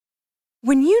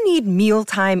When you need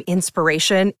mealtime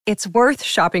inspiration, it's worth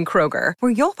shopping Kroger,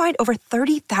 where you'll find over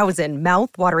 30,000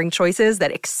 mouth-watering choices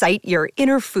that excite your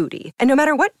inner foodie. And no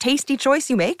matter what tasty choice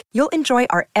you make, you'll enjoy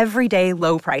our everyday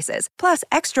low prices, plus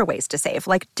extra ways to save,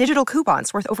 like digital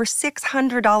coupons worth over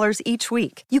 $600 each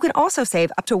week. You can also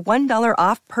save up to $1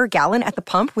 off per gallon at the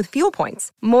pump with fuel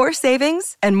points. More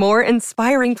savings and more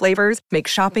inspiring flavors make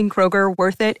shopping Kroger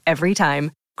worth it every time.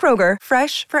 Kroger,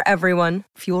 fresh for everyone.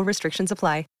 Fuel restrictions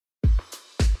apply.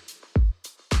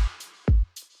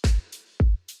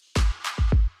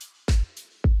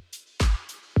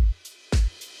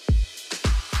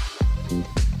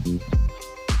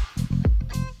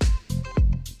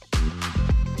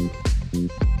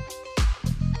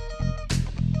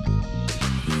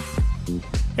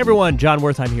 Hey everyone, Jon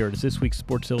Wertheim here. It is this week's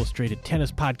Sports Illustrated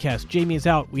Tennis Podcast. Jamie is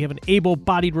out. We have an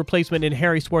able-bodied replacement in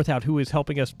Harry Swarthout, who is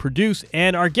helping us produce.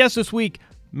 And our guest this week,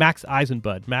 Max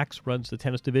Eisenbud. Max runs the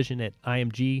tennis division at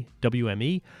IMG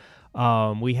WME.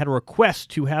 We had a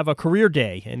request to have a career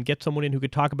day and get someone in who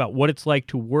could talk about what it's like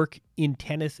to work in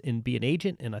tennis and be an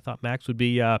agent. And I thought Max would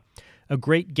be a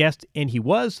great guest, and he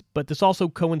was. But this also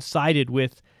coincided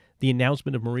with the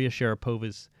announcement of Maria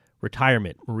Sharapova's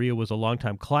retirement. Maria was a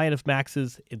longtime client of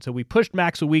Max's, and so we pushed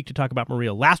Max a week to talk about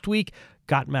Maria last week,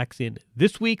 got Max in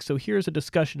this week. So here's a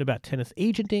discussion about tennis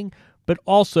agenting, but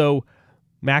also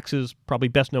Max's probably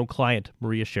best-known client,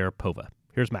 Maria Sharapova.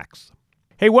 Here's Max.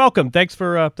 Hey, welcome. Thanks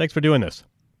for doing this.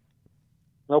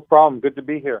 No problem. Good to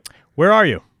be here. Where are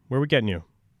you? Where are we getting you?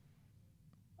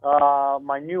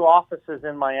 My new office is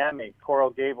in Miami, Coral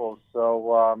Gables,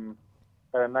 so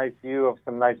got a nice view of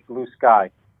some nice blue sky.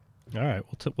 All right,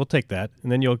 we'll take that, and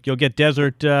then you'll get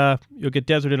desert. You'll get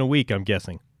desert in a week, I'm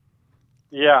guessing.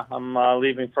 Yeah, I'm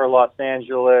leaving for Los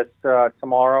Angeles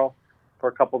tomorrow for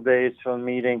a couple days for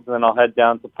meetings, and then I'll head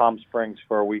down to Palm Springs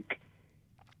for a week.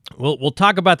 We'll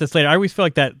talk about this later. I always feel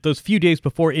like that those few days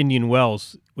before Indian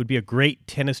Wells would be a great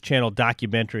Tennis Channel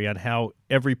documentary on how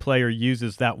every player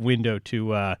uses that window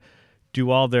to do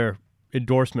all their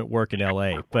endorsement work in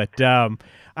L.A. But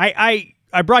I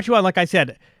brought you on, like I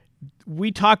said.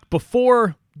 We talked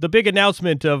before the big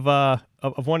announcement of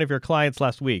one of your clients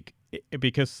last week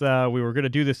because we were going to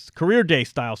do this career day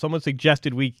style. Someone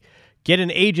suggested we get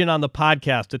an agent on the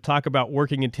podcast to talk about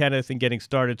working in tennis and getting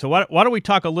started. So why don't we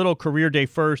talk a little career day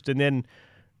first, and then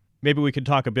maybe we can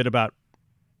talk a bit about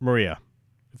Maria,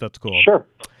 if that's cool. Sure.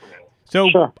 So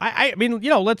sure. I mean,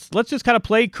 let's just kind of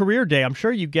play career day. I'm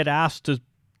sure you get asked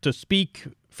to speak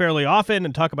fairly often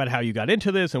and talk about how you got into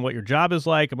this and what your job is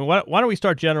like. I mean, why don't we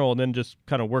start general and then just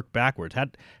kind of work backwards?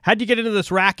 How'd you get into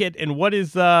this racket, and what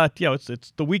is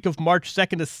it's the week of March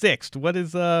 2nd to 6th.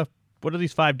 What are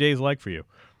these 5 days like for you?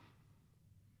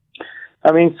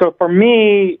 I mean, so for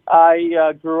me,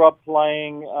 I grew up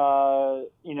playing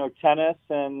tennis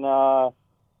and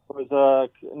was a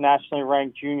nationally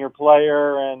ranked junior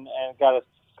player and got a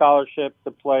scholarship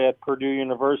to play at Purdue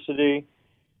University.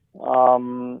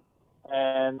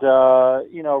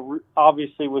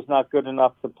 Obviously was not good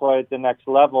enough to play at the next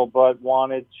level, but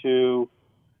wanted to,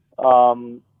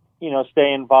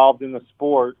 stay involved in the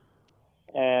sport.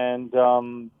 And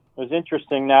it was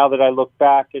interesting now that I look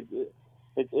back.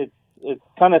 It's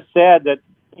kind of sad that,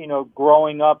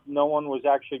 growing up, no one was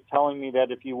actually telling me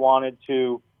that if you wanted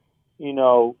to,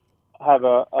 have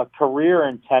a career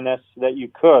in tennis that you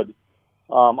could.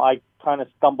 I kind of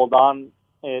stumbled on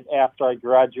it after I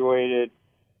graduated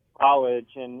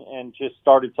college and just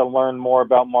started to learn more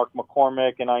about Mark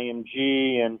McCormick and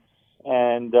IMG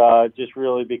and just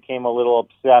really became a little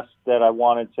obsessed that I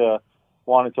wanted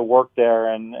to work there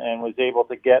and was able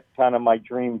to get kind of my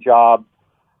dream job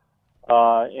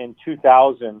in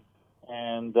 2000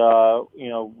 and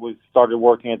started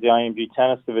working at the IMG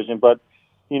tennis division. But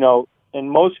in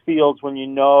most fields, when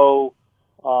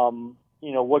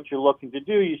what you're looking to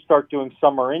do, you start doing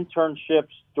summer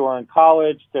internships during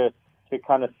college to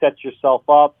kind of set yourself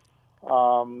up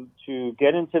to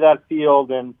get into that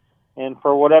field. And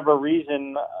for whatever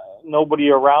reason, nobody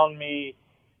around me,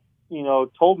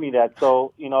 told me that.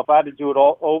 So, if I had to do it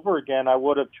all over again, I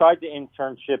would have tried the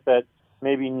internship at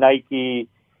maybe Nike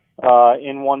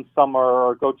in one summer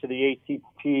or go to the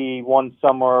ATP one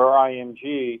summer or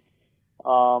IMG.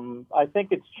 I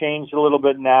think it's changed a little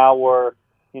bit now where,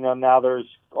 now there's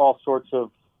all sorts of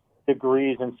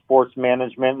degrees in sports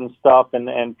management and stuff,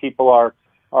 and people are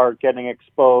getting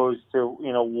exposed to,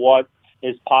 what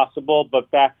is possible. But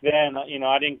back then,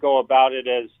 I didn't go about it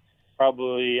as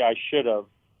probably I should have,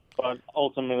 but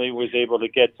ultimately was able to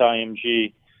get to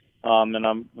IMG, and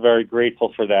I'm very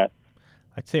grateful for that.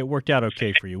 I'd say it worked out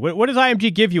okay for you. What does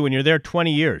IMG give you when you're there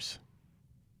 20 years?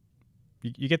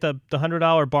 You get the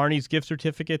 $100 Barney's gift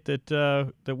certificate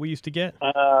that we used to get?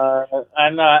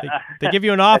 I'm not. They give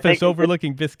you an office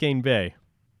overlooking Biscayne Bay.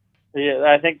 Yeah,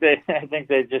 I think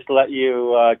they just let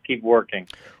you keep working.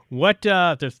 What?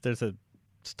 There's a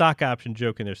stock option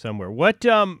joke in there somewhere. What?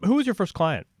 Who was your first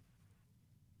client?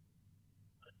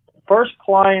 First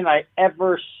client I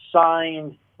ever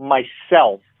signed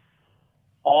myself,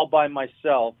 all by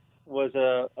myself, was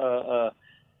a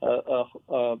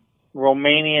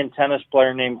Romanian tennis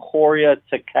player named Horia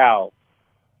Tecau,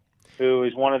 who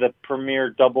is one of the premier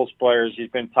doubles players. He's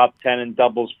been top 10 in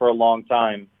doubles for a long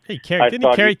time. Hey,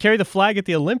 didn't he carry the flag at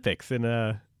the Olympics?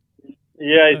 Yeah,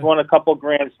 he's won a couple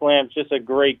Grand Slams. Just a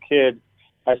great kid.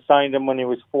 I signed him when he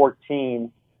was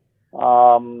 14. That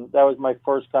was my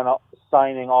first kind of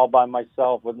signing all by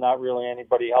myself with not really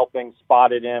anybody helping.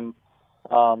 Spotted him.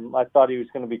 I thought he was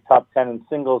going to be top 10 in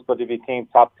singles, but he became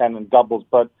top 10 in doubles.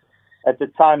 But at the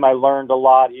time, I learned a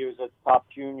lot. He was a top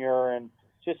junior, and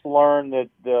just learned that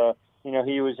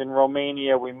he was in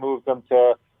Romania. We moved him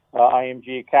to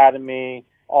IMG Academy.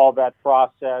 All that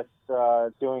process,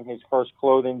 doing his first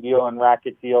clothing deal and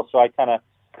racket deal. So I kind of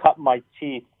cut my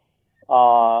teeth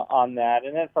on that,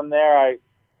 and then from there,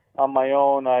 on my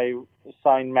own, I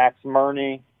signed Max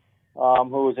Murney,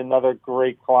 who was another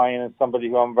great client and somebody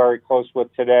who I'm very close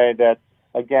with today. That,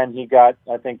 again, he got,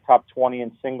 I think, top 20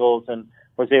 in singles and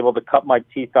was able to cut my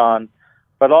teeth on.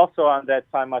 But also on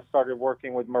that time, I started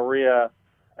working with Maria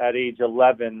at age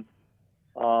 11,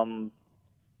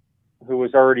 who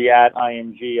was already at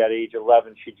IMG at age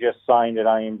 11. She just signed at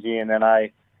IMG, and then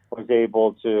I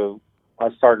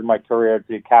started my career at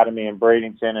the Academy in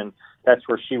Bradenton, and that's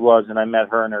where she was, and I met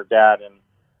her and her dad, and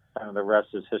kind of the rest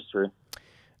is history.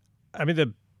 I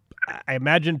mean, I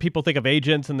imagine people think of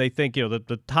agents and they think,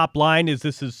 the top line is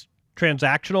this is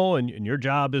transactional and your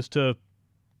job is to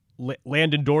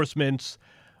land endorsements.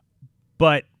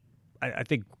 But I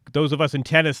think those of us in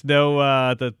tennis know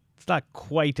that it's not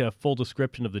quite a full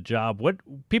description of the job. What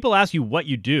people ask you what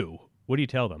you do, what do you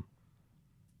tell them?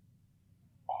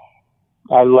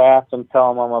 I laugh and tell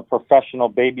them I'm a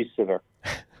professional babysitter.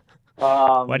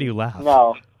 Why do you laugh?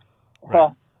 No.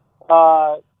 Right.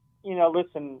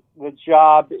 Listen, the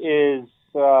job is,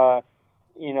 the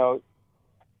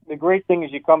great thing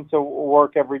is you come to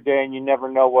work every day and you never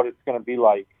know what it's going to be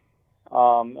like.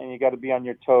 And you got to be on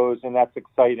your toes, and that's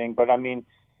exciting. But I mean,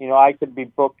 I could be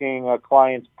booking a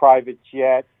client's private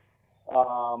jet,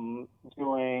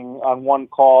 doing on one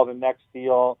call the next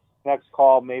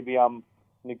call, maybe I'm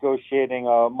negotiating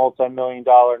a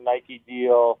multi-million-dollar Nike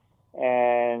deal,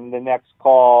 and the next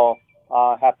call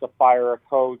have to fire a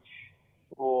coach,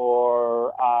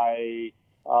 or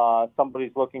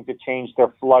somebody's looking to change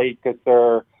their flight because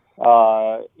they're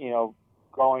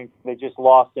they just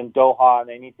lost in Doha and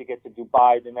they need to get to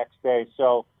Dubai the next day.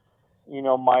 So,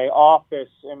 my office,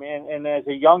 and as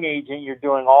a young agent, you're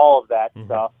doing all of that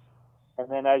stuff. And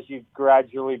then as you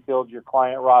gradually build your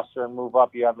client roster and move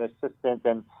up, you have an assistant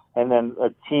and then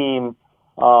a team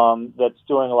that's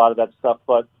doing a lot of that stuff.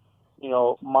 But,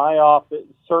 my office,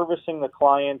 servicing the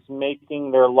clients,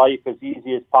 making their life as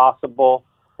easy as possible,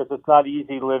 because it's not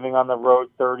easy living on the road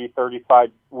 30,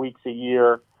 35 weeks a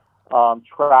year,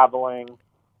 traveling.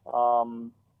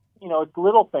 It's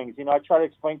little things. I try to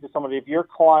explain to somebody, if your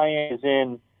client is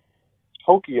in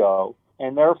Tokyo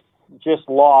and they're just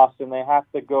lost and they have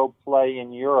to go play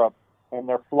in Europe and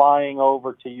they're flying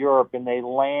over to Europe and they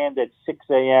land at 6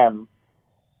 a.m.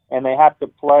 and they have to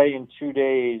play in 2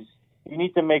 days, you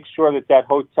need to make sure that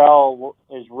hotel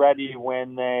is ready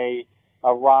when they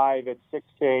arrive at 6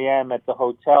 a.m. at the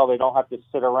hotel. They don't have to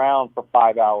sit around for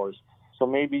 5 hours. So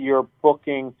maybe you're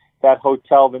booking that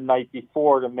hotel the night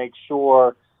before to make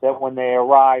sure that when they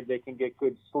arrive, they can get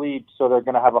good sleep, so they're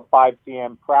going to have a 5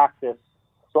 p.m. practice.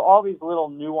 So all these little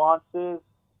nuances,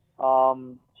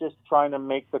 just trying to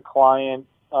make the client's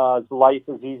life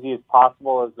as easy as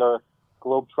possible as they're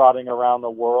globetrotting around the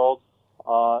world,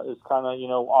 is kind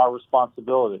of, our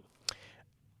responsibility.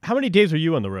 How many days are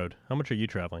you on the road? How much are you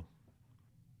traveling?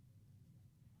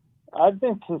 I've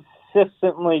been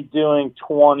consistently doing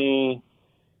 20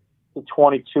 to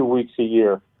 22 weeks a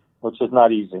year, which is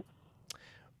not easy.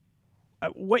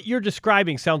 What you're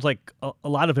describing sounds like a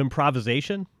lot of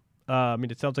improvisation.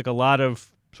 It sounds like a lot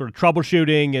of sort of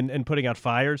troubleshooting and putting out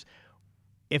fires.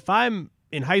 If I'm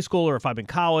in high school or if I'm in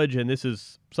college and this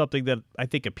is something that I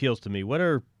think appeals to me, what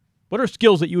are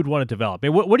skills that you would want to develop?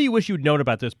 What do you wish you'd known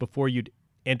about this before you'd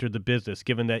entered the business,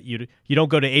 given that you don't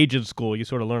go to agent school, you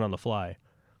sort of learn on the fly?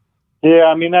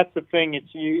 Yeah, that's the thing.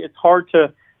 It's hard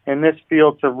to, in this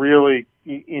field, to really,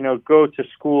 go to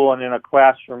school and in a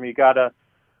classroom.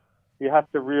 You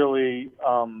have to really,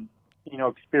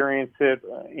 experience it.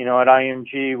 At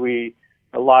IMG,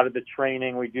 a lot of the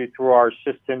training we do through our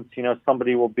assistants.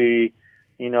 Somebody will be,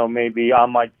 maybe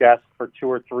on my desk for 2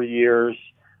 or 3 years,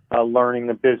 learning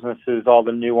the businesses, all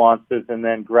the nuances, and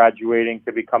then graduating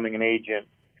to becoming an agent.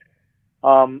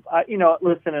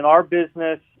 Listen, in our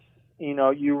business,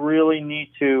 you really need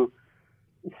to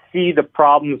see the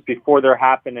problems before they're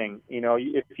happening.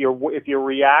 If you're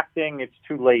reacting, it's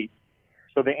too late.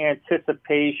 So the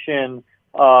anticipation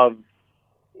of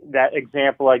that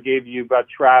example I gave you about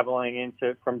traveling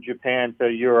from Japan to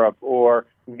Europe, or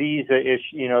visa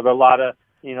issue, a lot of,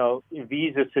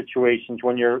 visa situations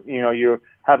when you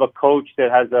have a coach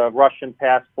that has a Russian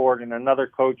passport and another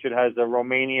coach that has a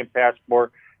Romanian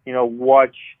passport,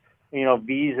 what,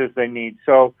 visas they need.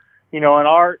 So, in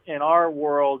our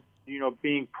world,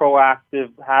 being proactive,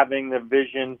 having the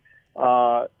vision,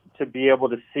 to be able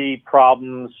to see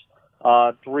problems,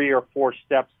 3 or 4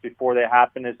 steps before they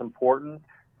happen is important.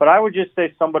 But I would just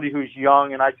say somebody who's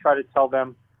young, and I try to tell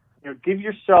them, give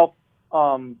yourself,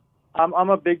 I'm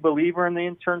a big believer in the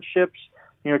internships.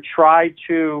 Try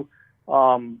to,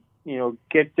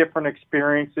 get different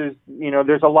experiences.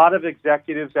 There's a lot of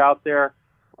executives out there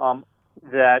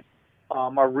that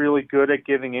are really good at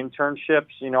giving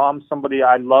internships. I'm somebody,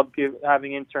 I love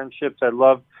having internships. I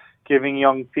love giving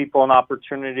young people an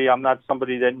opportunity. I'm not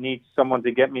somebody that needs someone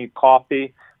to get me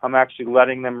coffee. I'm actually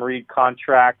letting them read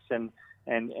contracts and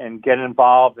get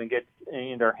involved and get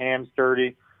their hands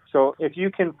dirty. So if you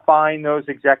can find those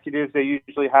executives, they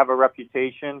usually have a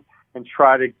reputation, and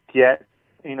try to get,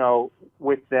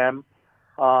 with them.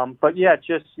 But yeah,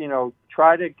 just,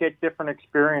 try to get different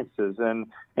experiences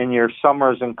in your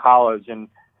summers in college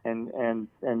and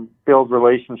build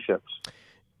relationships.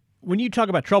 When you talk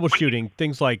about troubleshooting,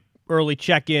 things like early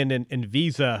check-in and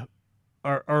visa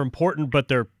are important, but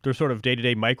they're sort of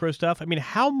day-to-day micro stuff. I mean,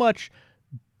 how much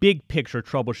big picture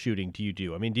troubleshooting do you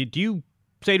do? I mean, do you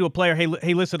say to a player, hey,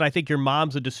 listen, I think your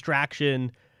mom's a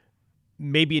distraction.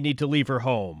 Maybe you need to leave her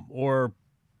home, or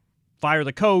fire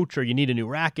the coach, or you need a new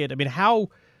racket? I mean, how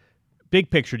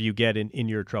big picture do you get in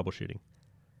your troubleshooting?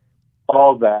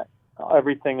 All that,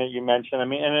 everything that you mentioned. I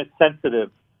mean, and it's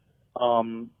sensitive.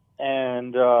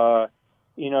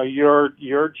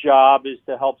 Your job is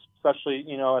to help, especially,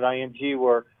 at IMG,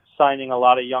 we're signing a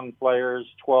lot of young players,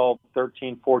 12,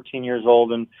 13, 14 years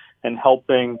old, and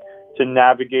helping to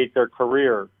navigate their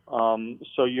career.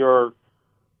 So you're,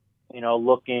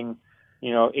 looking,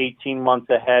 18 months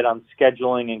ahead on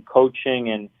scheduling and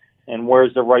coaching and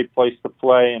where's the right place to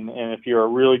play. And if you're a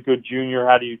really good junior,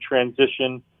 how do you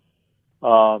transition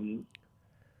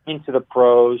into the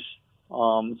pros?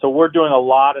 So we're doing a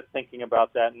lot of thinking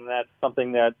about that. And that's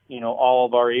something that, all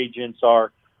of our agents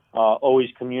are always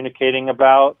communicating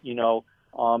about,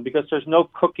 because there's no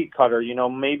cookie cutter.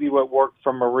 Maybe what worked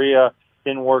for Maria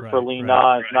didn't work for Lee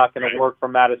Na. It's not going to work for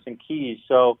Madison Keys.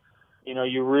 So,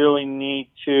 you really need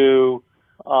to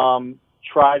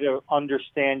try to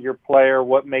understand your player,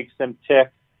 what makes them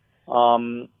tick.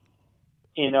 And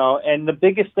the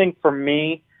biggest thing for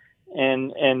me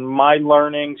and my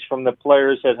learnings from the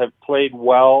players that have played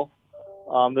well,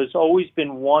 there's always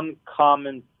been one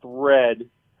common thread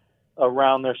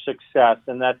around their success,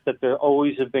 and that's that there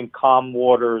always have been calm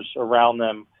waters around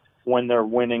them when they're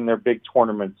winning their big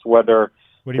tournaments, whether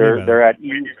they're at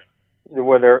ease,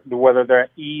 whether they're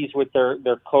at ease with their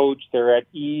coach, they're at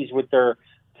ease with their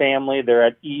family, they're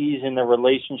at ease in their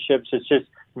relationships. It's just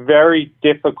very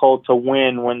difficult to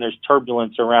win when there's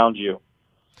turbulence around you.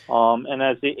 And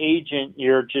as the agent,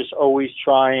 you're just always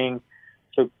trying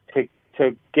to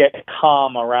get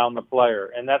calm around the player,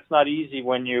 and that's not easy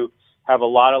when you have a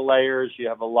lot of layers. You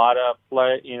have a lot of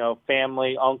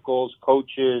family, uncles,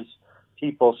 coaches,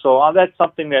 people. So that's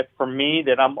something that for me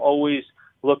that I'm always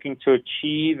looking to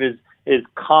achieve is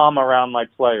calm around my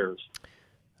players.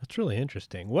 That's really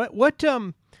interesting. What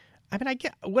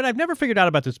I've never figured out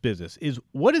about this business is,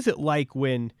 what is it like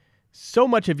when so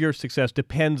much of your success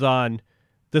depends on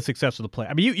the success of the player?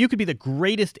 I mean, you could be the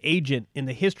greatest agent in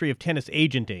the history of tennis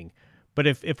agenting, but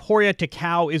if Horia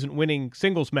Takau isn't winning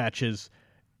singles matches,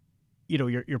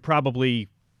 you're probably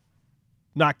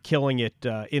not killing it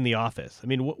in the office. I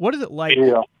mean, what is it like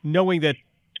knowing that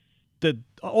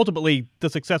ultimately the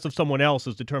success of someone else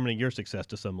is determining your success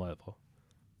to some level?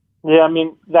 Yeah, I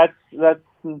mean, that's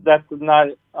not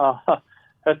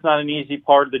an easy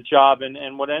part of the job,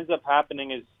 and what ends up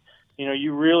happening is,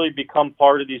 you really become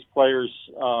part of these players'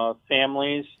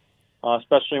 families,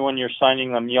 especially when you're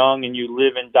signing them young, and you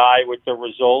live and die with the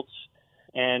results.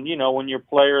 And when your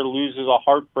player loses a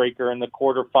heartbreaker in the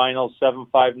quarterfinals,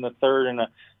 7-5 in the third,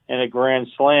 and a grand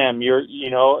slam,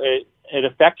 it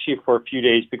affects you for a few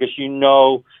days because you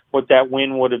know what that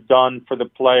win would have done for the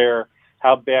player,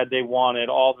 how bad they want it,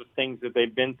 all the things that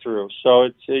they've been through. So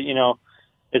it's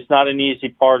it's not an easy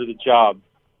part of the job.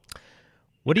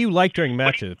 What do you like during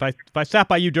matches? If I sat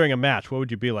by you during a match, what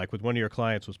would you be like with one of your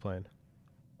clients was playing?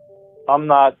 I'm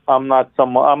not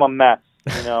someone. I'm a mess.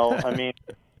 I mean,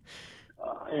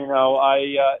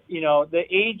 the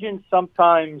agent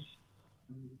sometimes.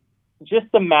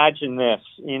 Just imagine this.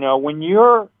 When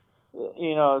you're,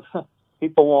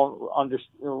 people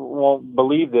won't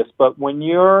believe this, but when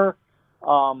you're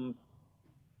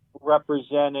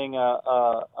representing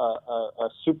a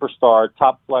superstar, a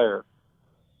top player,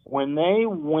 when they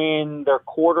win their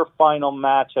quarterfinal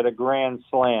match at a Grand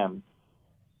Slam,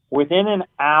 within an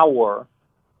hour,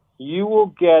 you will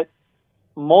get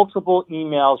multiple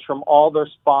emails from all their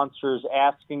sponsors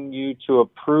asking you to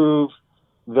approve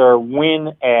their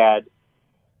win ad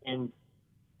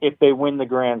if they win the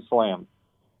Grand Slam.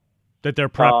 That they're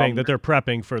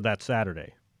prepping for that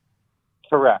Saturday.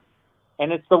 Correct.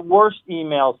 And it's the worst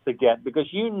emails to get because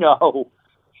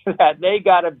that they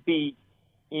got to beat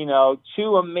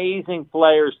two amazing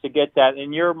players to get that,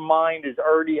 and your mind is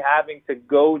already having to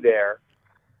go there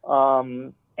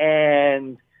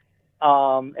and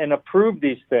approve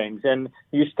these things. And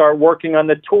you start working on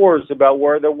the tours about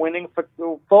where the winning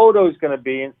photo is going to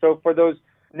be. And so for those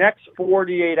next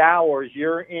 48 hours,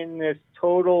 you're in this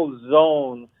total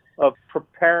zone of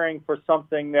preparing for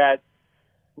something that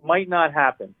might not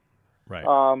happen. Right.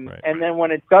 And then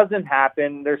when it doesn't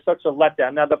happen, there's such a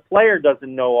letdown. Now the player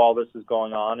doesn't know all this is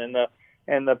going on, and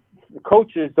the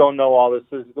coaches don't know all this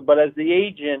is. But as the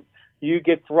agent, you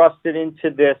get thrusted into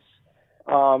this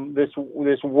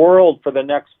world for the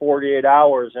next 48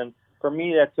 hours, and for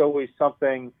me, that's always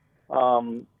something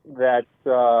that's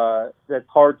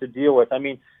hard to deal with. I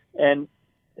mean, and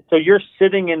so you're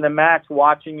sitting in the match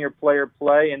watching your player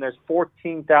play, and there's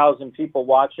 14,000 people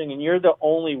watching, and you're the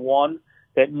only one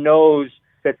that knows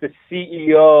that the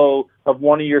CEO of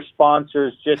one of your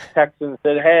sponsors just texted and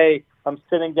said, "Hey, I'm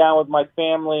sitting down with my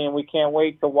family, and we can't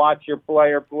wait to watch your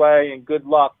player play, and good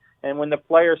luck." And when the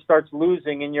player starts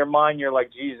losing, in your mind, you're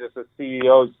like, Jesus, the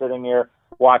CEO is sitting here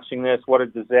watching this. What a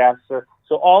disaster.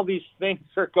 So all these things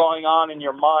are going on in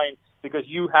your mind because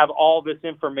you have all this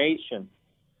information.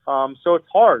 So it's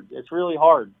hard. It's really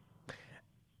hard.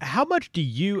 How much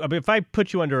if I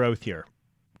put you under oath here,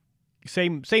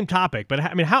 same topic, but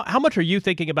I mean, how much are you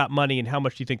thinking about money and how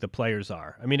much do you think the players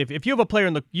are? I mean, if you have a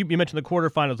player you mentioned the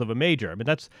quarterfinals of a major, I mean,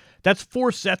 that's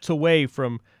 4 sets away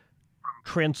from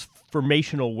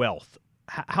transformational wealth.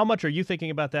 How much are you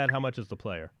thinking about that? How much is the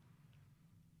player?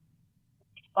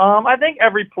 I think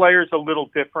every player is a little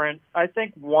different. I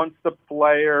think once the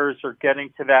players are getting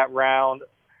to that round,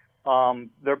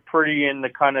 they're pretty in the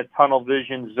kind of tunnel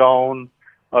vision zone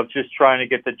of just trying to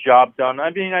get the job done. I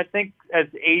mean, I think as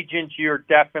agents, you're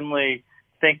definitely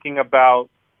thinking about,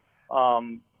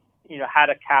 how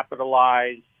to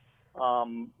capitalize,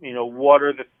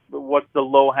 what's the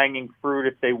low-hanging fruit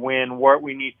if they win, what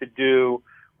we need to do,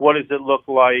 what does it look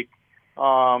like.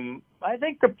 I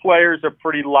think the players are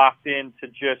pretty locked in to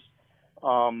just,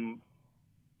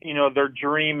 their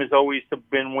dream has always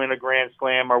been win a Grand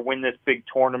Slam or win this big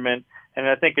tournament. And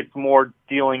I think it's more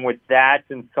dealing with that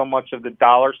than so much of the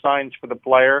dollar signs for the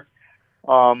player.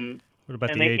 What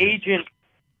about and the agent?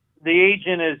 The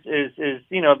agent is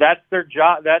that's their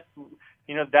job. That's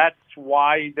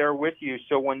why they're with you.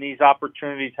 So when these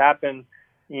opportunities happen,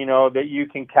 that you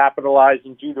can capitalize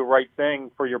and do the right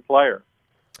thing for your player.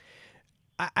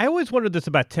 I always wondered this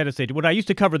about tennis agents. When I used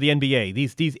to cover the NBA,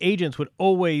 these agents would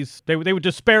always they would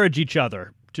disparage each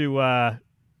other to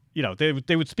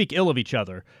they would speak ill of each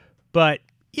other, but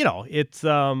it's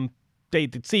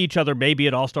they'd see each other maybe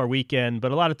at All-Star Weekend,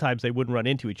 but a lot of times they wouldn't run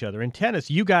into each other. In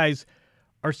tennis, you guys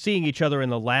are seeing each other in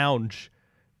the lounge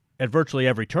at virtually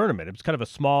every tournament. It's kind of a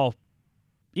small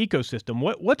ecosystem.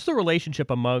 What's the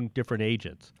relationship among different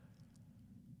agents?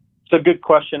 It's a good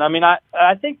question. I mean, I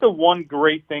think the one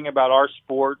great thing about our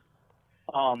sport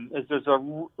is there's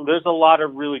a lot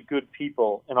of really good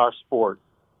people in our sport,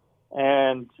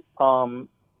 and and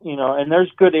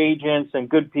there's good agents and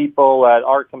good people at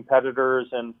our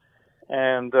competitors, and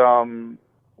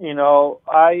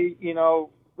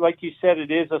like you said,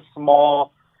 it is a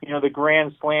small. The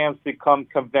Grand Slams become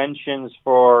conventions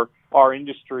for our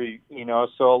industry,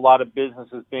 so a lot of business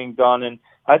is being done. And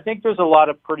I think there's a lot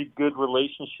of pretty good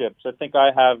relationships. I think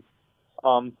I have,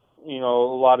 a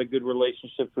lot of good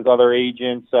relationships with other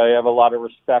agents. I have a lot of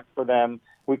respect for them.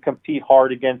 We compete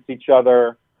hard against each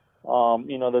other.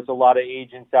 There's a lot of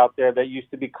agents out there that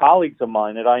used to be colleagues of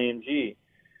mine at IMG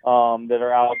that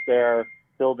are out there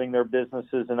building their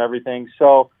businesses and everything.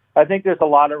 So I think there's a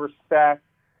lot of respect.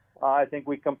 I think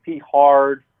we compete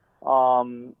hard.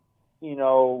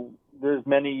 There's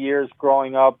many years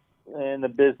growing up in the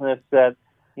business that,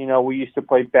 we used to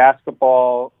play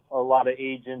basketball, a lot of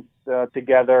agents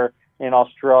together in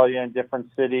Australia and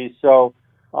different cities. So,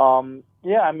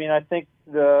 I think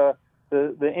the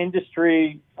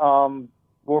industry,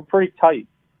 we're pretty tight.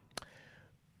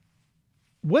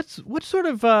 What's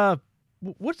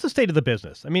the state of the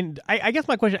business? I mean, I guess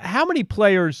my question, how many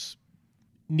players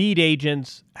need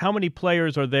agents? How many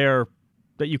players are there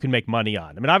that you can make money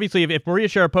on? I mean, obviously, if Maria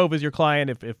Sharapova is your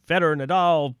client, if Federer,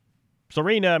 Nadal,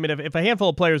 Serena, I mean, if a handful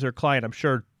of players are a client, I'm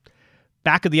sure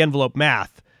back of the envelope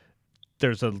math,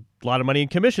 there's a lot of money in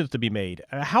commissions to be made.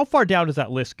 How far down does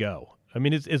that list go? I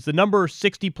mean, is the number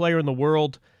 60 player in the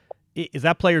world, is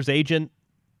that player's agent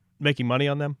making money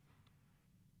on them?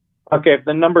 Okay, if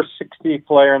the number 60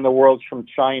 player in the world's from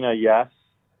China, yes.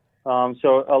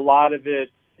 So a lot of it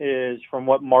is from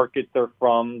what market they're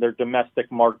from, their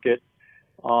domestic market.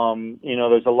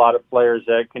 There's a lot of players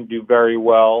that can do very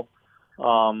well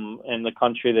in the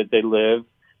country that they live.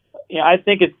 I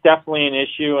think it's definitely an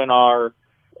issue in our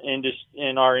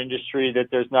industry that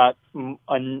there's not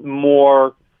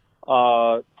more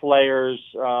players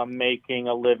making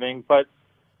a living, but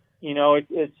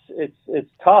it's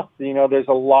tough. There's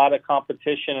a lot of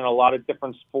competition in a lot of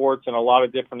different sports and a lot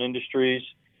of different industries.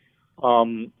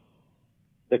 The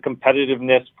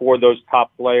competitiveness for those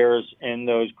top players in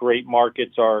those great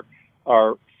markets are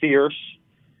fierce.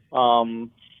 I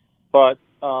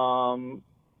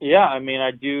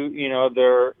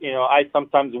do. I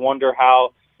sometimes wonder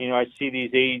how. I see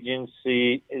these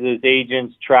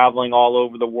agents traveling all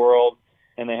over the world,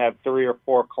 and they have 3 or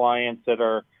 4 clients that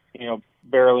are,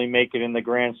 barely make it in the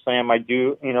Grand Slam. I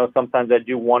do, sometimes I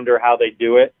do wonder how they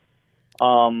do it.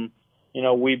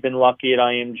 We've been lucky at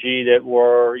IMG that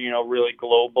we're, really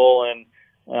global, and,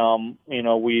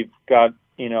 we've got,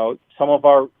 some of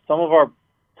our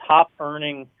top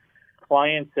earning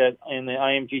clients in the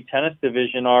IMG tennis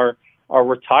division are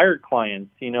retired clients.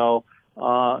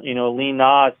 Lee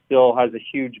Na still has a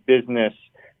huge business.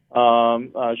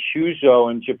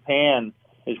 Shuzo in Japan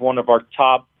is one of our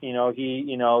top. He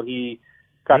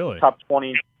got really? the top 20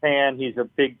 in Japan. He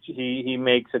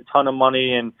makes a ton of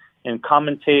money in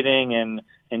commentating and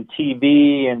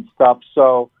TV and stuff.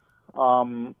 So,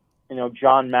 John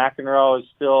McEnroe is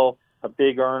still a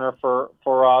big earner for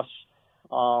us.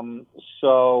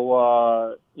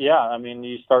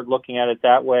 You start looking at it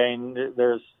that way, and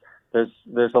there's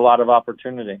a lot of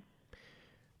opportunity.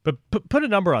 But put a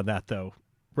number on that, though,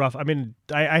 Ruff. I mean,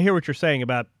 I hear what you're saying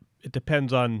about it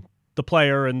depends on the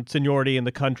player and seniority and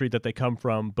the country that they come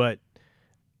from. But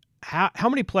how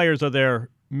many players are there,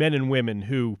 men and women,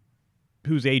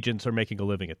 whose agents are making a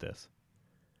living at this?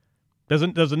 Does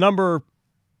a number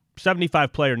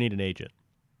 75 player need an agent?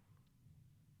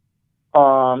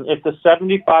 If the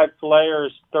 75 player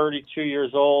is 32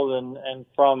 years old and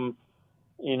from,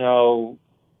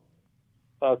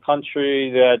 a country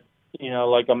that,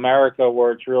 like America,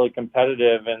 where it's really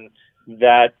competitive and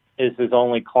that is his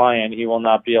only client, he will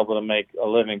not be able to make a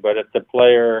living. But if the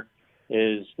player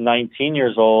is 19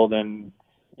 years old and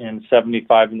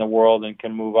 75 in the world and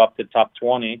can move up to top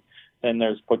 20, then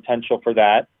there's potential for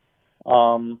that.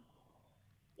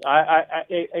 It's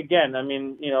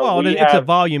a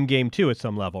volume game too at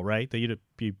some level, right? That you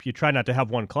try not to have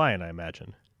one client, I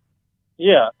imagine.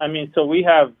 Yeah, so we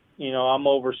have, I'm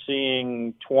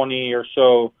overseeing 20 or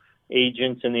so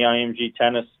agents in the IMG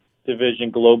tennis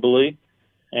division globally,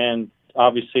 and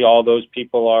obviously all those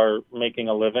people are making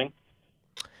a living.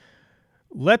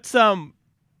 Let's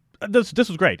this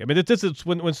was great. I mean, this is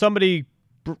when somebody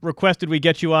requested we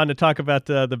get you on to talk about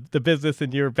the business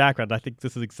and your background. I think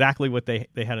this is exactly what they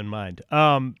had in mind.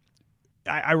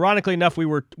 Ironically enough, we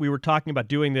were talking about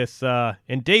doing this,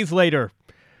 and days later,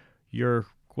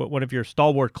 one of your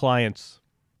stalwart clients,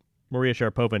 Maria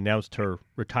Sharapova, announced her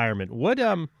retirement.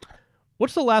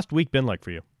 What's the last week been like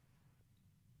for you?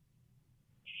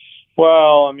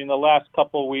 Well, the last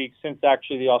couple of weeks since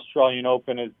actually the Australian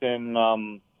Open has been,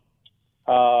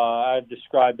 I'd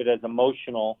describe it as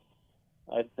emotional.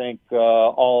 I think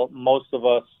most of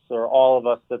us or all of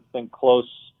us that's been close,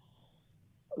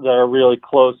 that are really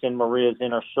close in Maria's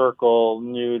inner circle,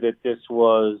 knew that this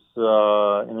was,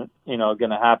 going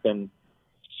to happen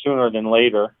sooner than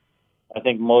later. I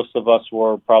think most of us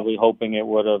were probably hoping it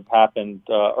would have happened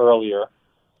earlier.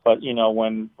 But,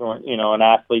 when an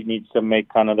athlete needs to make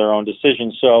kind of their own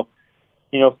decisions. So,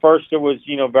 first it was,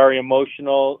 very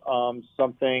emotional.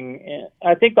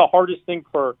 I think the hardest thing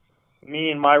for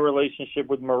me and my relationship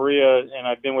with Maria, and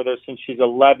I've been with her since she's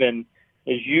 11,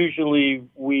 usually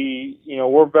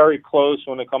we're very close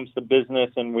when it comes to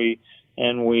business, and we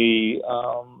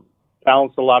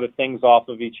balance a lot of things off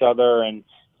of each other, and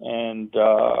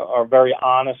are very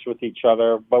honest with each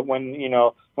other. But when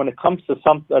it comes to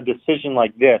a decision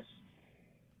like this,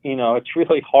 it's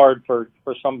really hard for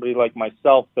somebody like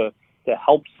myself to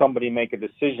help somebody make a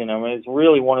decision. I mean, it's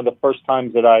really one of the first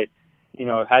times that I,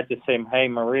 had to say, hey,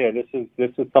 Maria, this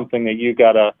is something that you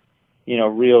gotta,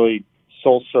 really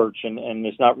soul search, and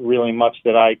there's not really much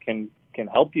that I can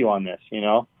help you on this,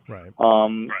 Right.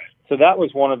 So that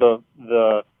was one of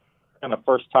the kind of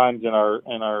first times in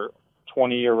our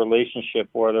 20-year relationship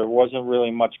where there wasn't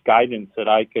really much guidance that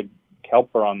I could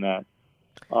help her on that.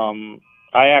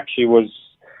 I actually was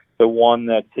the one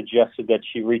that suggested that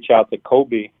she reach out to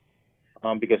Kobe,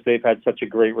 because they've had such a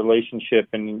great relationship,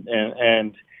 and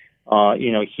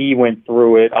he went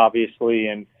through it obviously,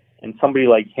 and somebody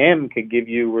like him could give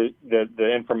you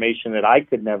the information that I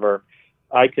could never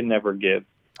give.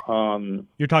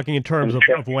 You're talking in terms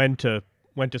of when to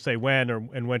say when,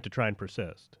 and when to try and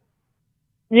persist.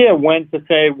 Yeah, when to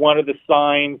say what are the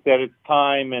signs that it's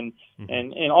time, and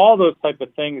all those type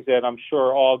of things that I'm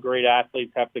sure all great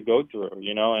athletes have to go through,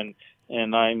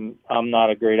 and I'm not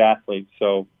a great athlete,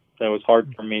 so that was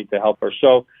hard for me to help her.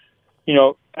 So,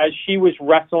 as she was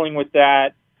wrestling with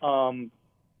that,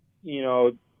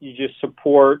 you just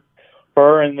support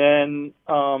her, and then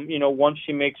once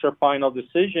she makes her final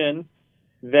decision,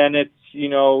 then it's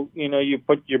you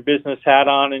put your business hat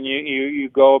on, and you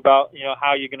go about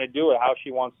how you're going to do it, how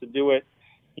she wants to do it.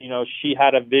 She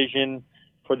had a vision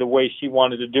for the way she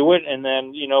wanted to do it, and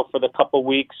then for the couple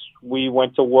weeks we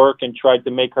went to work and tried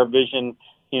to make her vision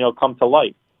come to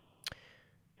life.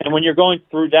 And when you're going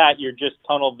through that, you're just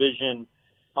tunnel vision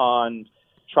on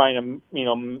trying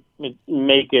to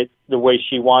make it the way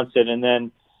she wants it, and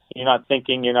then you're not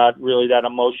thinking, you're not really that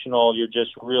emotional, you're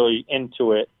just really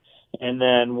into it. And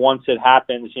then once it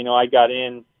happens, I got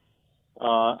in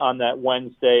on that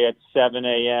Wednesday at 7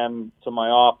 a.m. to my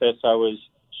office. I was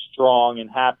strong and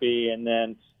happy. And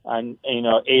then,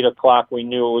 8 o'clock, we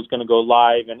knew it was going to go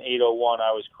live. And 8:01,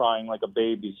 I was crying like a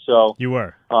baby. So you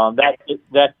were.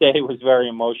 That day was very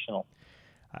emotional.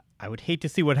 I would hate to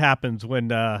see what happens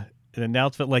when an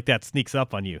announcement like that sneaks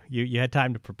up on you. You had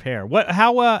time to prepare.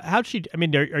 How'd she? I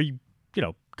mean, are you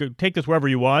take this wherever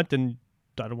you want, and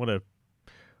I don't want to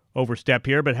overstep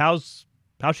here, but how's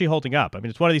she holding up? I mean,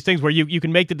 it's one of these things where you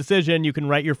can make the decision, you can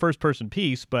write your first person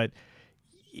piece, but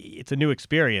it's a new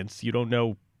experience. You don't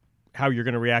know how you're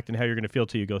going to react and how you're going to feel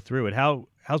till you go through it.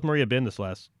 How's Maria been this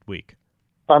last week?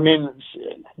 I mean,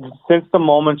 since the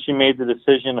moment she made the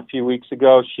decision a few weeks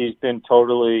ago, she's been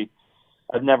totally,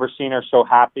 I've never seen her so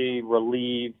happy,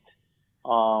 relieved.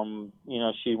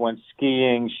 She went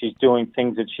skiing. She's doing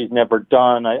things that she's never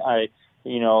done.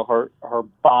 Her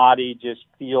body just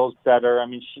feels better. I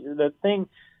mean, the thing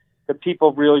that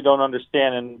people really don't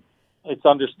understand, and it's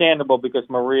understandable because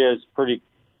Maria is pretty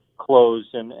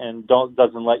closed and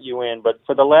doesn't let you in. But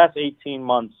for the last 18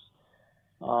 months,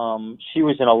 she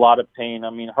was in a lot of pain. I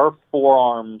mean, her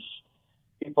forearms,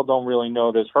 people don't really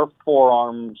know this, her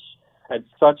forearms had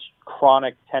such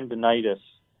chronic tendinitis.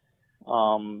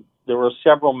 There were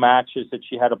several matches that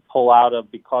she had to pull out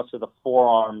of because of the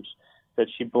forearms that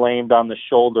she blamed on the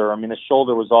shoulder. I mean, the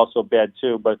shoulder was also bad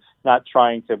too, but not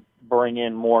trying to bring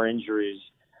in more injuries.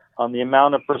 The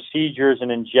amount of procedures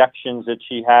and injections that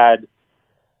she had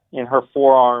in her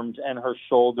forearms and her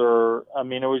shoulder, I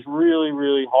mean, it was really,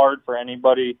 really hard for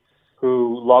anybody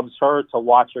who loves her to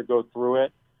watch her go through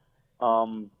it.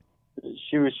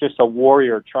 She was just a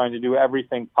warrior trying to do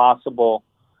everything possible.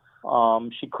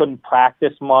 She couldn't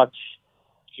practice much.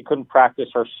 She couldn't practice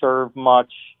her serve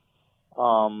much.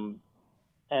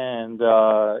 And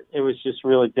it was just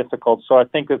really difficult. So I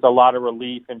think there's a lot of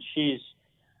relief, and she's,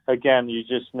 again, you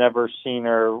just never seen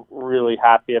her really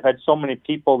happy. I've had so many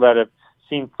people that have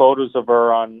seen photos of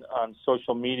her on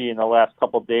social media in the last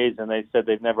couple of days, and they said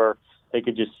they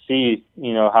could just see,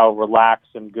 how relaxed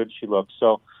and good she looks.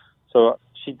 So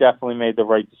she definitely made the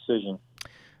right decision.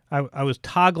 I was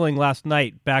toggling last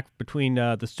night back between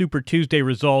the Super Tuesday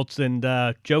results and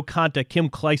Joe Conta, Kim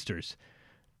Clijsters.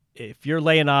 If you're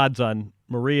laying odds on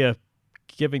Maria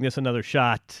giving this another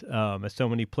shot, as so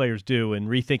many players do, and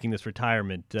rethinking this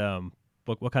retirement,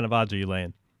 what kind of odds are you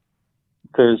laying?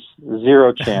 There's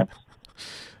zero chance.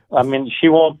 I mean, she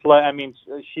won't play. I mean,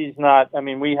 she's not. I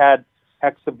mean, we had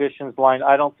exhibitions lined.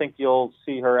 I don't think you'll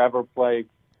see her ever play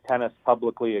tennis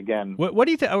publicly again. What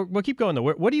do you think? We'll keep going though.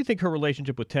 What do you think her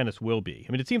relationship with tennis will be?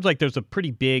 I mean, it seems like there's a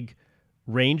pretty big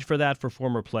range for that for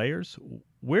former players.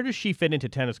 Where does she fit into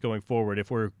tennis going forward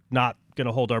if we're not going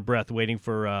to hold our breath waiting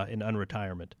for an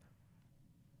unretirement?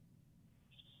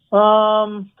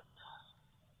 I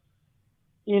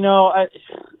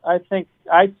think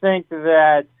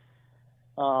that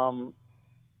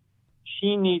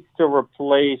she needs to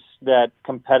replace that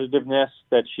competitiveness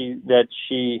that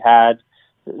she had,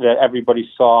 that everybody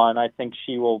saw, and I think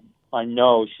she will. I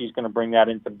know she's going to bring that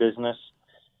into business,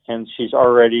 and she's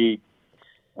already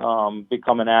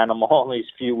become an animal in these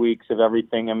few weeks of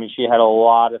everything. I mean, she had a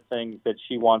lot of things that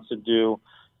she wants to do.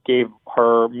 Gave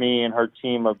me and her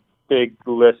team a big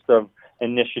list of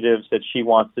initiatives that she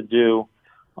wants to do.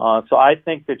 So I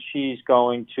think that she's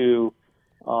going to,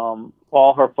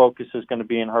 all her focus is going to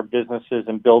be in her businesses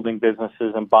and building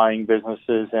businesses and buying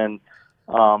businesses. And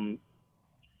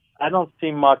I don't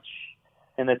see much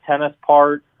in the tennis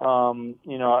part.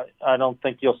 I don't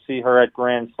think you'll see her at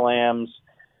Grand Slams.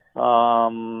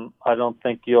 I don't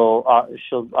think she'll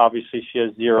obviously, she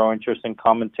has zero interest in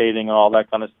commentating and all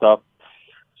that kind of stuff.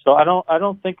 So I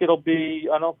don't think it'll be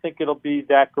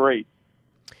that great.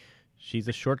 She's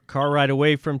a short car ride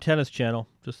away from Tennis Channel.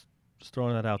 Just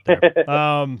throwing that out there.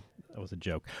 That was a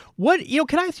joke.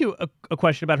 Can I ask you a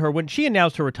question about her? When she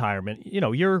announced her retirement,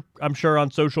 you're, I'm sure,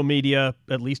 on social media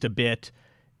at least a bit,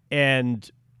 and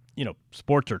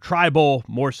sports are tribal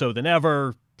more so than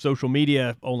ever. Social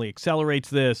media only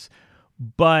accelerates this,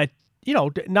 but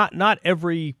not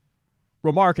every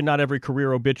remark and not every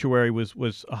career obituary was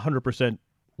 100%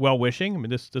 well-wishing. I mean,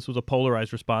 this was a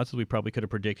polarized response, as we probably could have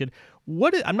predicted. I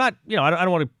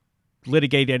don't want to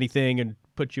litigate anything and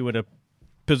put you in a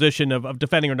position of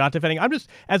defending or not defending. I'm just,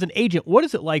 as an agent, what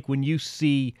is it like when you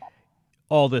see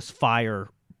all this fire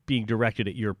being directed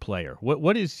at your player?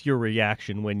 What is your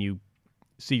reaction when you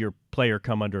see your player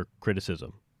come under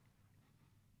criticism?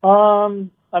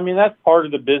 I mean, that's part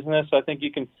of the business. I think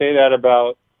you can say that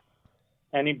about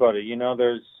anybody.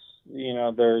 There's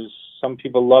some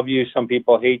people love you, some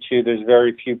people hate you. There's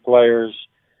very few players,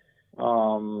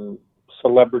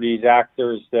 celebrities,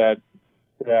 actors that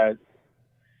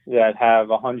have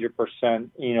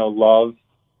 100%, love.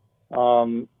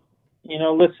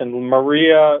 Listen,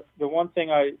 Maria, the one thing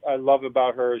I love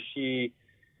about her is she's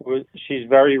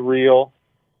very real.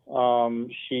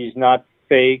 She's not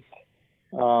fake.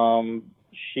 Her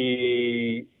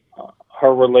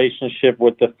relationship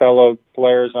with the fellow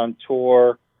players on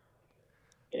tour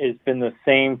has been the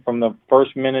same from the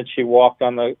first minute she walked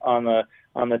on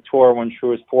the tour when she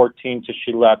was 14 till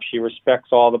she left. She respects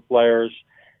all the players,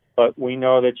 but we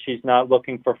know that she's not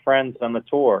looking for friends on the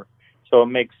tour. So it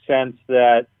makes sense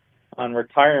that on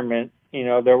retirement,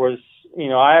 there was,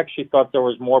 I actually thought there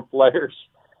was more players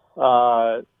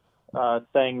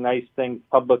saying nice things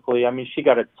publicly. I mean, she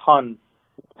got a ton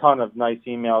of nice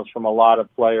emails from a lot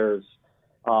of players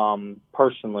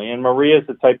personally. And Maria's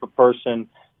the type of person,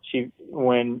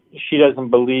 when she doesn't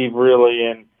believe really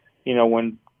in,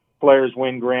 when players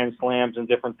win Grand Slams and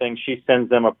different things, she sends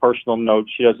them a personal note.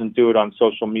 She doesn't do it on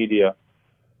social media.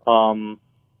 So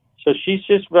she's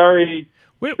just very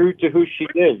true to who she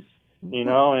is,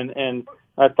 and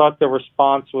I thought the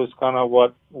response was kind of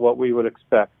what we would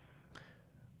expect.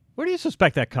 Where do you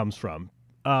suspect that comes from?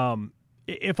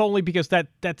 If only because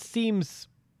that seems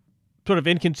sort of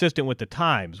inconsistent with the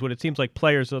times, when it seems like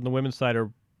players on the women's side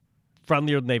are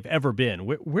friendlier than they've ever been.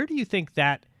 Where do you think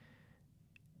that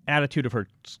attitude of hers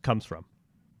comes from?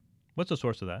 What's the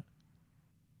source of that?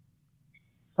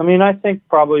 I mean, I think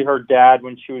probably her dad,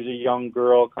 when she was a young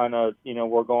girl, kind of,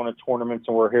 we're going to tournaments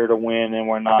and we're here to win and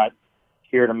we're not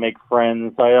here to make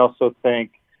friends. I also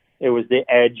think it was the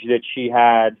edge that she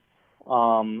had.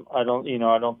 I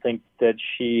don't think that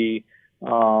she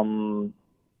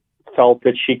felt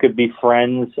that she could be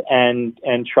friends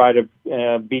and try to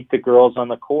beat the girls on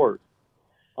the court.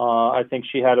 I think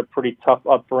she had a pretty tough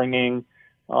upbringing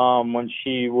when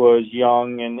she was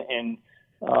young and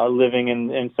living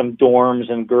in some dorms,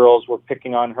 and girls were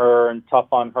picking on her and tough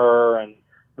on her and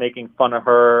making fun of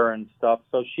her and stuff.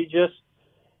 So she just,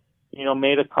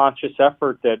 made a conscious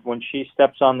effort that when she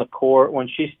steps on the court, when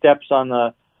she steps on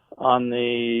the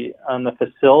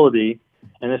facility,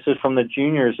 and this is from the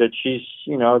juniors, that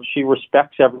she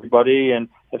respects everybody, and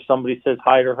if somebody says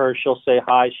hi to her, she'll say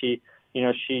hi. She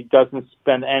doesn't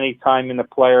spend any time in the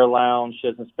player lounge. She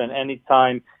doesn't spend any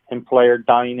time in player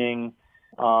dining.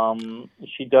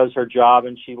 She does her job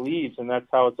and she leaves, and that's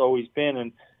how it's always been.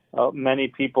 And many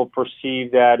people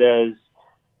perceive that as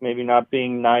maybe not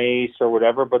being nice or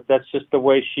whatever, but that's just the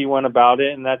way she went about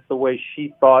it, and that's the way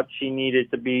she thought she needed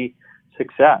to be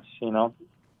success. A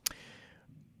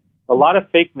lot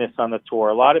of fakeness on the tour.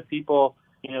 A lot of people,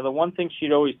 the one thing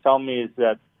she'd always tell me is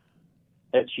that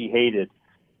she hated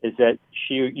is that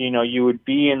you would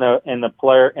be in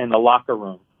the locker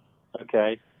room,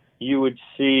 okay? You would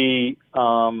see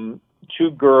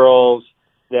two girls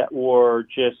that were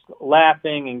just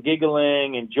laughing and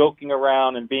giggling and joking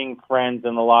around and being friends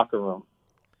in the locker room.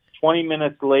 20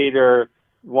 minutes later,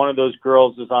 one of those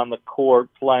girls is on the court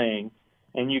playing,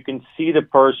 and you can see the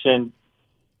person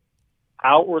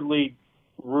outwardly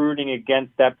rooting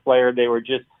against that player they were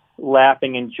just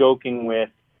laughing and joking with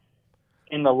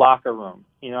in the locker room,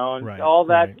 and all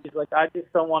that. Right. She's like, I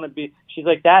just don't want to be. She's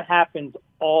like, that happens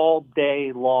all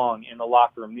day long in the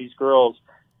locker room. These girls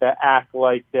that act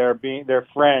like they're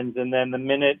friends, and then the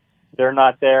minute they're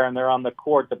not there and they're on the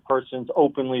court, the person's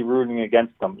openly rooting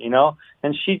against them,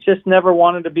 and she just never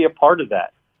wanted to be a part of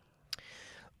that.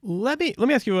 Let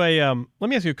me ask you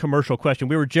a commercial question.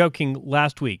 We were joking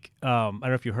last week. I don't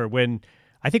know if you heard when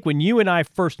you and I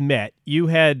first met, you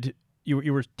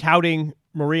were touting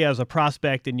Maria as a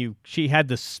prospect, and she had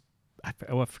this, I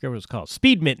forget what it was called,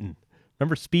 speed mitten.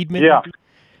 Remember speed mitten? Yeah.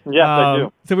 Yes, I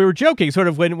do. So we were joking, sort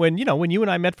of when you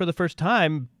and I met for the first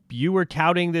time, you were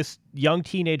touting this young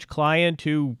teenage client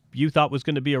who you thought was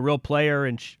going to be a real player,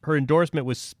 and her endorsement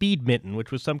was speed mitten,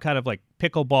 which was some kind of like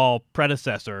pickleball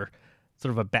predecessor,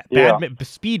 sort of a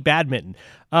speed badminton.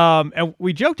 And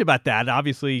we joked about that.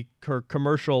 Obviously, her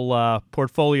commercial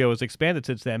portfolio has expanded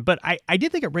since then. But I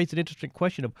did think it raised an interesting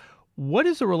question of what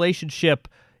is the relationship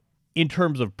in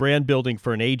terms of brand building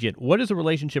for an agent? What is the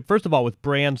relationship, first of all, with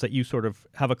brands that you sort of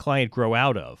have a client grow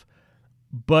out of?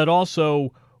 But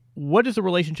also, what is the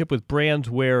relationship with brands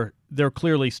where they're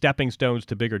clearly stepping stones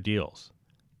to bigger deals?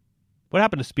 What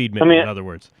happened to Speed Mitten, in other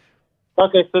words?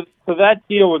 Okay, so that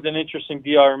deal was an interesting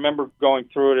deal. I remember going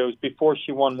through it. It was before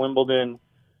she won Wimbledon,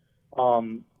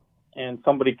 and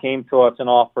somebody came to us and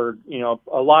offered,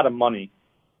 a lot of money,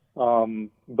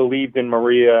 believed in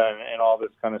Maria and all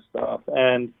this kind of stuff.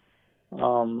 And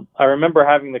I remember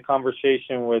having the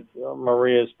conversation with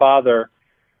Maria's father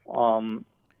and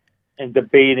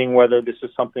debating whether this is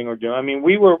something we're doing. I mean,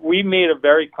 we made a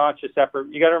very conscious effort.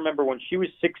 You got to remember, when she was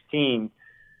 16,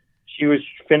 she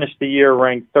finished the year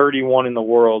ranked 31 in the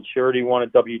world. She already won a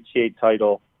WTA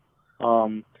title.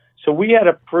 So we had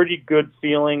a pretty good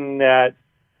feeling that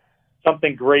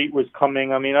something great was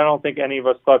coming. I mean, I don't think any of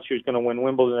us thought she was going to win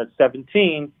Wimbledon at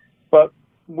 17, but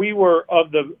we were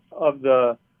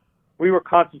we were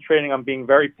concentrating on being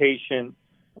very patient,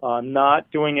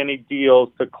 not doing any deals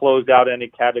to close out any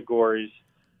categories,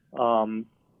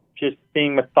 just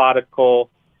being methodical,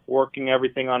 working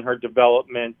everything on her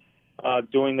development,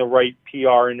 doing the right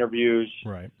PR interviews,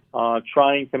 right.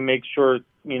 Trying to make sure,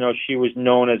 she was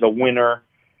known as a winner,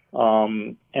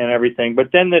 and everything.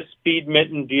 But then the Speed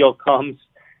Mitten deal comes,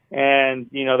 and,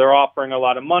 they're offering a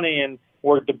lot of money, and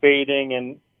we're debating,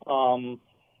 and,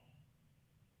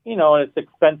 it's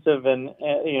expensive, and,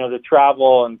 the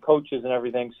travel and coaches and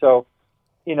everything. So,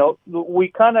 we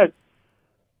kind of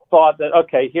thought that,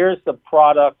 okay, here's the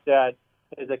product that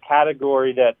is a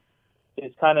category that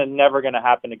is kind of never going to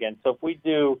happen again. So if we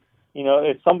do,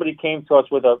 if somebody came to us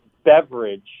with a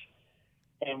beverage,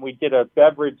 and we did a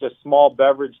small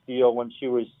beverage deal when she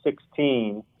was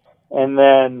 16, and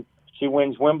then she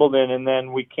wins Wimbledon, and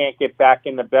then we can't get back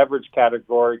in the beverage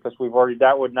category because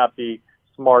that would not be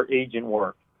smart agent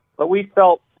work. But we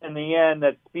felt in the end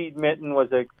that Speed Mitten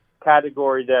was a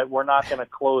category that we're not going to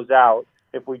close out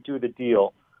if we do the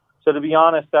deal. So to be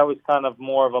honest, that was kind of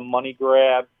more of a money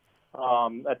grab.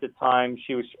 At the time,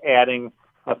 she was adding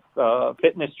a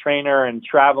fitness trainer and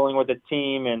traveling with a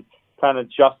team, and kind of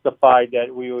justified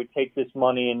that we would take this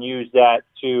money and use that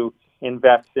to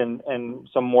invest in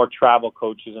some more travel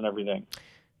coaches and everything.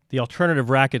 The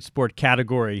alternative racket sport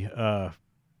category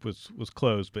was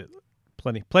closed, but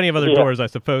plenty of other doors, I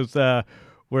suppose,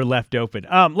 were left open.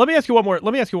 Let me ask you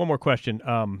one more question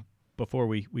before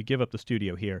we give up the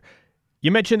studio here.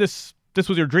 You mentioned this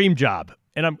was your dream job,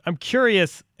 and I'm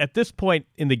curious, at this point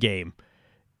in the game,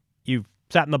 you've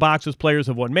sat in the boxes, players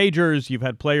have won majors, you've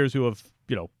had players who have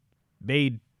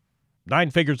made 9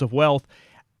 figures of wealth.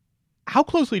 How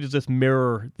closely does this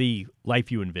mirror the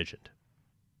life you envisioned?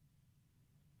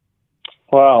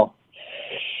 Wow.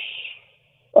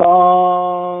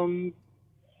 I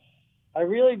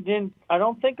really didn't. I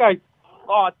don't think I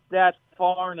thought that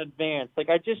far in advance. Like,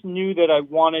 I just knew that I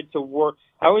wanted to work.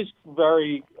 I was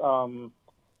very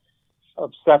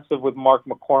obsessive with Mark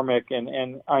McCormick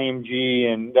and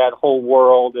IMG and that whole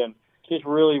world, and just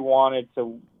really wanted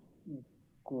to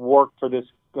work for this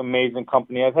amazing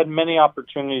company. I've had many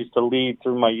opportunities to lead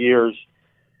through my years,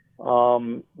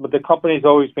 but the company's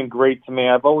always been great to me.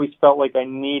 I've always felt like I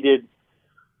needed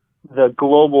the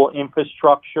global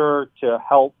infrastructure to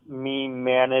help me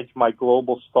manage my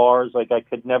global stars. Like, I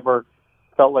could never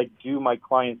felt like do my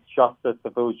clients justice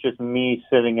if it was just me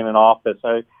sitting in an office.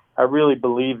 I really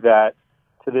believe that.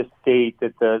 to this date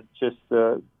that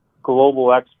the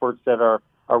global experts that are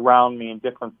around me in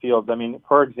different fields. I mean,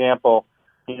 for example,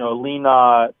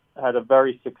 Lena had a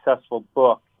very successful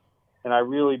book, and I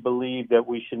really believe that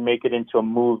we should make it into a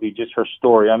movie, just her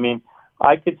story. I mean,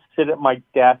 I could sit at my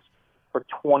desk for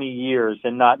 20 years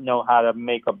and not know how to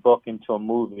make a book into a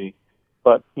movie.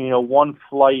 But, one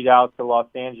flight out to Los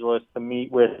Angeles to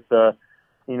meet with the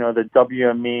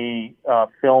WME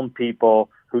film people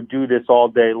who do this all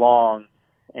day long,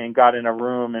 and got in a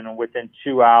room, and within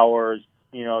 2 hours,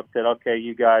 said, okay,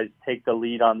 you guys take the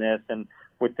lead on this. And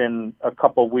within a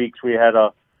couple of weeks, we had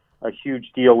a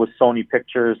huge deal with Sony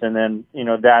Pictures, and then,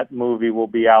 that movie will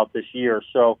be out this year.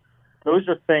 So those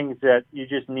are things that you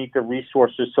just need the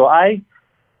resources. So I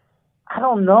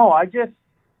don't know. I just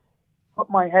put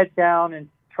my head down and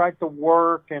tried to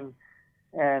work, and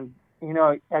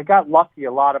I got lucky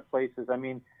a lot of places. I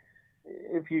mean,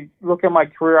 if you look at my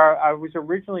career, I was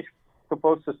originally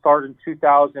supposed to start in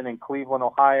 2000 in Cleveland,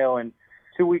 Ohio, and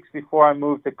 2 weeks before I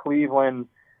moved to Cleveland,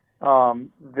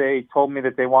 they told me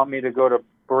that they want me to go to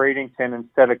Bradenton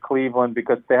instead of Cleveland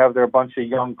because they have their bunch of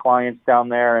young clients down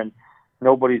there, and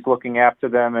nobody's looking after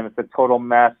them, and it's a total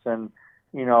mess. And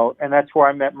and that's where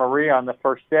I met Maria on the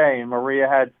first day. And Maria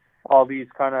had all these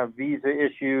kind of visa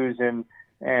issues, and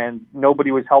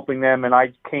nobody was helping them. And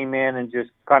I came in and just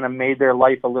kind of made their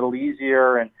life a little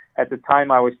easier. And at the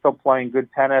time, I was still playing good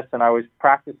tennis, and I was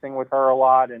practicing with her a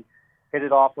lot and hit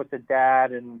it off with the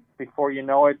dad. And before you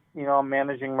know it, I'm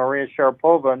managing Maria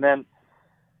Sharapova. And then,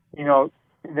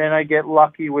 then I get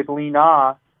lucky with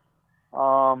Lena.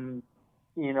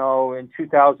 In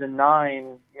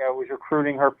 2009, I was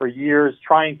recruiting her for years,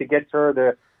 trying to get to her.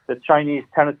 The Chinese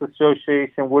Tennis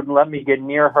Association wouldn't let me get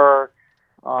near her.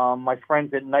 My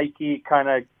friends at Nike kind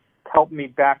of helped me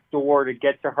backdoor to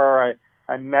get to her.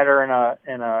 I met her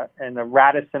in a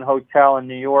Radisson hotel in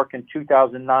New York in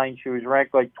 2009. She was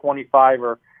ranked like 25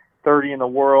 or 30 in the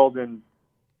world, and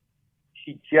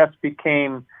she just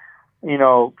became,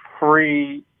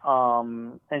 free.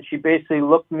 And she basically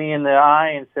looked me in the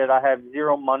eye and said, I have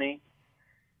zero money.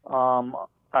 I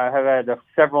have had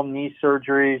several knee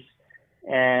surgeries,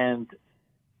 and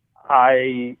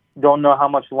I don't know how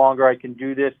much longer I can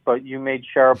do this, but you made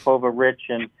Sharapova rich,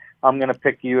 and I'm going to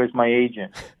pick you as my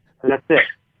agent. So that's it.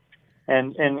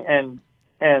 And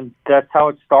that's how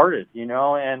it started,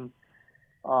 and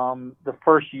the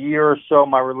first year or so,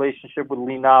 my relationship with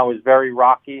Lena was very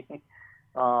rocky.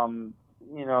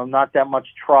 Not that much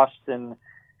trust, and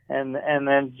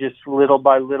then just little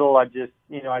by little, I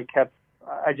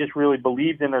just really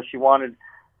believed in her. She wanted,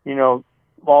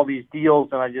 all these deals,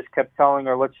 and I just kept telling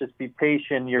her, let's just be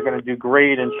patient. You're going to do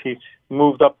great. And she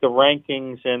moved up the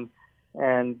rankings, and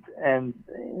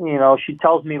she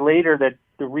tells me later that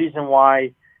the reason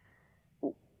why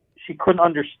she couldn't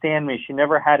understand me, she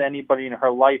never had anybody in her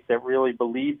life that really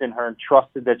believed in her and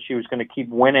trusted that she was going to keep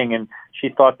winning, and she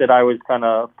thought that I was kind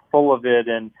of full of it,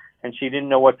 and she didn't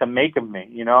know what to make of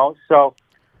me, So,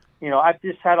 I've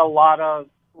just had a lot of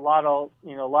luck,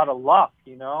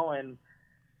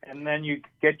 and then you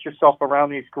get yourself around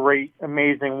these great,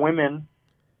 amazing women.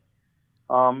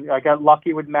 I got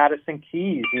lucky with Madison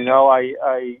Keys. I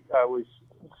was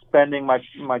spending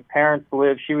my parents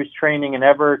lived. She was training in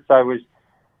Everett. I was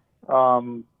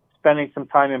spending some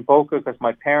time in Boca because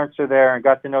my parents are there, and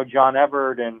got to know John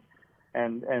Everett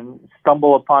and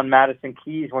stumble upon Madison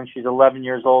Keys when she's 11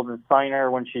 years old and sign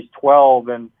her when she's 12.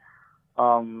 And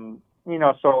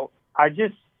so I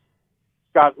just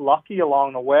got lucky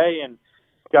along the way and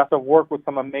got to work with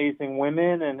some amazing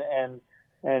women, and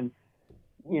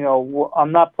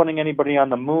I'm not putting anybody on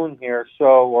the moon here,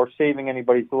 or saving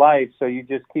anybody's life. So you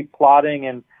just keep plotting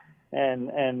and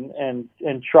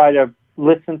try to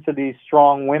listen to these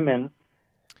strong women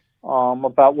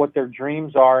about what their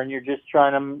dreams are, and you're just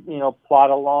trying to plot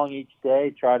along each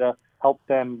day, try to help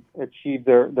them achieve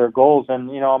their goals.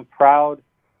 And I'm proud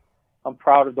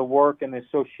of the work and the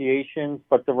associations,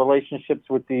 but the relationships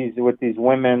with these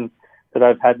women that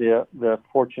I've had the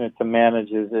fortunate to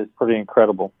manage is pretty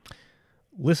incredible.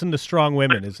 Listen to strong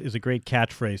women is a great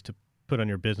catchphrase to put on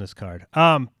your business card.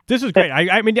 This is great.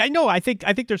 I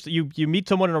think there's you meet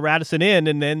someone in a Radisson Inn,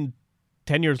 and then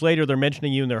 10 years later they're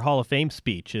mentioning you in their Hall of Fame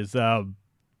speech. There's a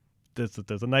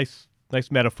nice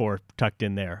metaphor tucked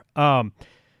in there.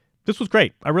 This was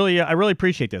great. I really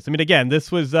appreciate this. I mean, again,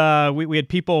 this was we had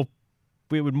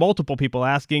multiple people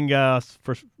asking us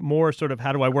for more sort of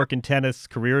how do I work in tennis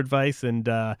career advice, and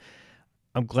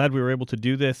I'm glad we were able to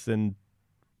do this. And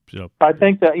I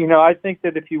think that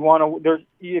if you want to,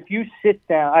 if you sit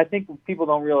down, I think people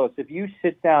don't realize if you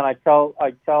sit down. I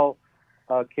tell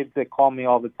kids that call me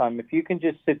all the time, if you can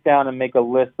just sit down and make a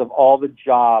list of all the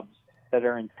jobs that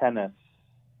are in tennis,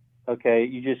 okay,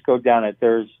 you just go down it.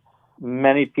 There's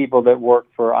many people that work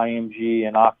for IMG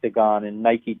and Octagon and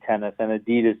Nike Tennis and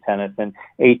Adidas Tennis and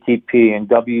ATP and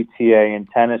WTA and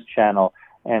Tennis Channel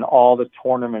and all the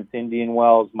tournaments, Indian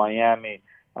Wells, Miami,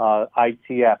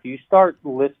 ITF. You start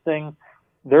listing,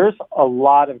 there's a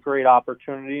lot of great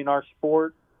opportunity in our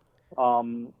sport.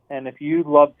 And if you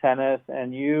love tennis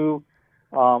and you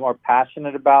are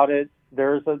passionate about it,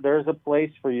 there's a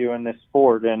place for you in this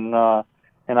sport, and I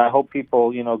hope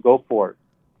people go for it.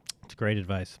 It's great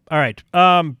advice. All right,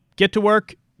 get to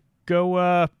work.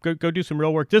 Go do some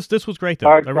real work. This was great though.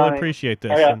 Right, I really appreciate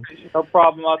this. Yeah, no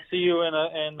problem. I'll see you in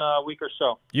a week or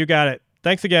so. You got it.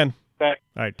 Thanks again. Okay.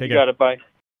 All right, take care. care. You got it. Bye.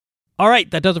 All right,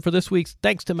 that does it for this week's.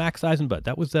 Thanks to Max Eisenbud.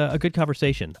 That was a good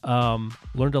conversation.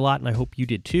 Learned a lot, and I hope you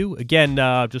did too. Again,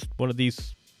 just one of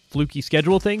these fluky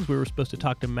schedule things. We were supposed to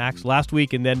talk to Max last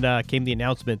week, and then came the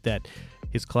announcement that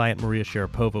his client, Maria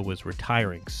Sharapova, was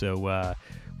retiring. So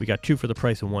we got 2 for the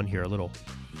price of 1 here, a little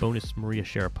bonus Maria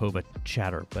Sharapova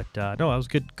chatter. But no, it was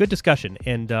good discussion,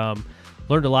 and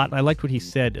learned a lot. And I liked what he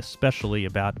said, especially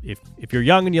about if you're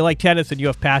young and you like tennis and you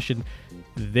have passion,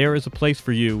 there is a place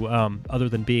for you other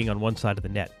than being on one side of the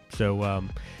net. So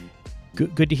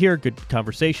good to hear, good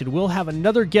conversation. We'll have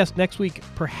another guest next week,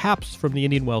 perhaps from the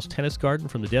Indian Wells Tennis Garden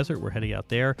from the desert. We're heading out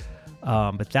there.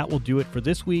 But that will do it for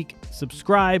this week.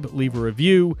 Subscribe, leave a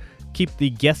review. Keep the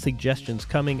guest suggestions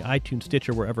coming. iTunes,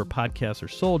 Stitcher, wherever podcasts are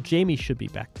sold. Jamie should be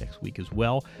back next week as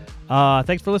well.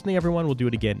 Thanks for listening, everyone. We'll do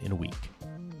it again in a week.